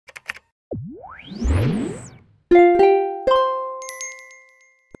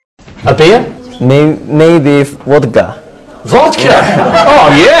beer? Maybe vodka. Vodka! Oh,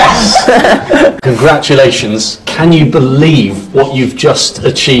 yes! Congratulations. Can you believe what you've just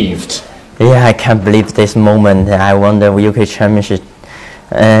achieved? Yeah, I can't believe this moment. I won the UK Championship.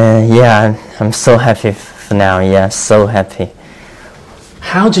 Yeah, I'm so happy for now. Yeah, so happy.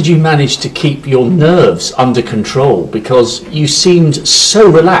 How did you manage to keep your nerves under control? Because you seemed so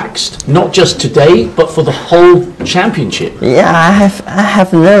relaxed, not just today, but for the whole championship. Yeah, I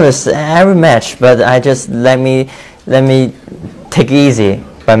have nervous every match, but I just let me take it easy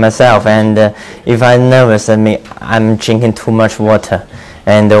by myself. And if I'm nervous, I'm drinking too much water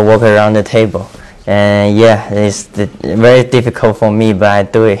and walk around the table. And yeah, it's very difficult for me, but I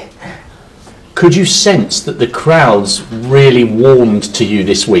do it. Could you sense that the crowds really warmed to you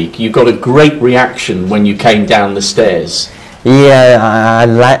this week? You got a great reaction when you came down the stairs. Yeah,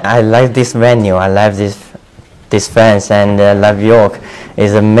 I like this venue. I like this fans, and Live York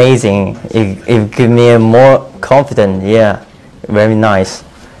is amazing. It gives me more confidence. Yeah, very nice.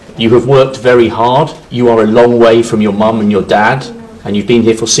 You have worked very hard. You are a long way from your mum and your dad, and you've been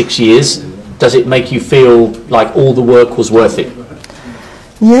here for 6 years. Does it make you feel like all the work was worth it?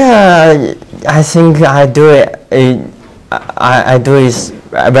 Yeah, I think I do it. I do it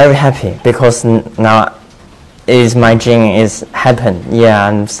very happy because now is my dream is happened. Yeah,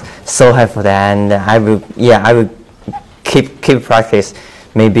 I'm so happy for that, and I will keep practice.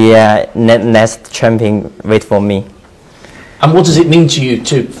 Maybe next champion wait for me. And what does it mean to you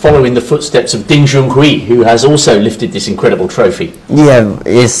to follow in the footsteps of Ding Junhui, who has also lifted this incredible trophy? Yeah,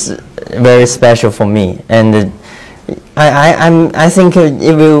 it's very special for me, and I think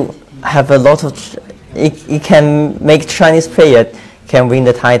it will have a lot of. It can make Chinese player can win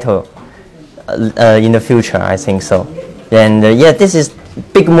the title in the future. I think so, and yeah, this is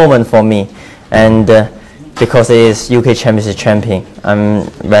big moment for me, and because it is UK Championship champion, I'm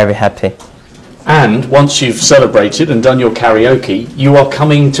very happy. And once you've celebrated and done your karaoke, you are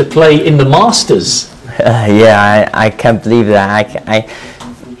coming to play in the Masters. Yeah, I can't believe that.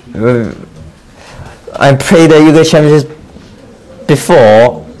 I played the UK Championship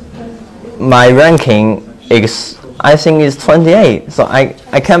before. My ranking is, I think, is 28. So I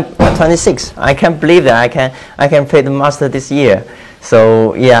can't 26. I can't believe that I can play the Master this year.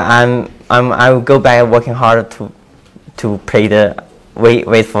 So yeah, I will go back working hard to play the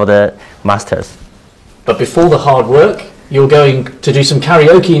wait for the Masters. But before the hard work, you're going to do some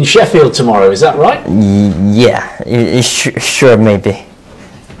karaoke in Sheffield tomorrow. Is that right? Yeah, sure, maybe.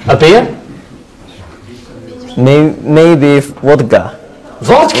 A beer? Maybe vodka.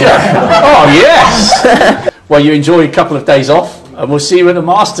 Vodka? Oh, yes! Well, you enjoy a couple of days off, and we'll see you at the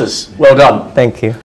Masters. Well done. Thank you.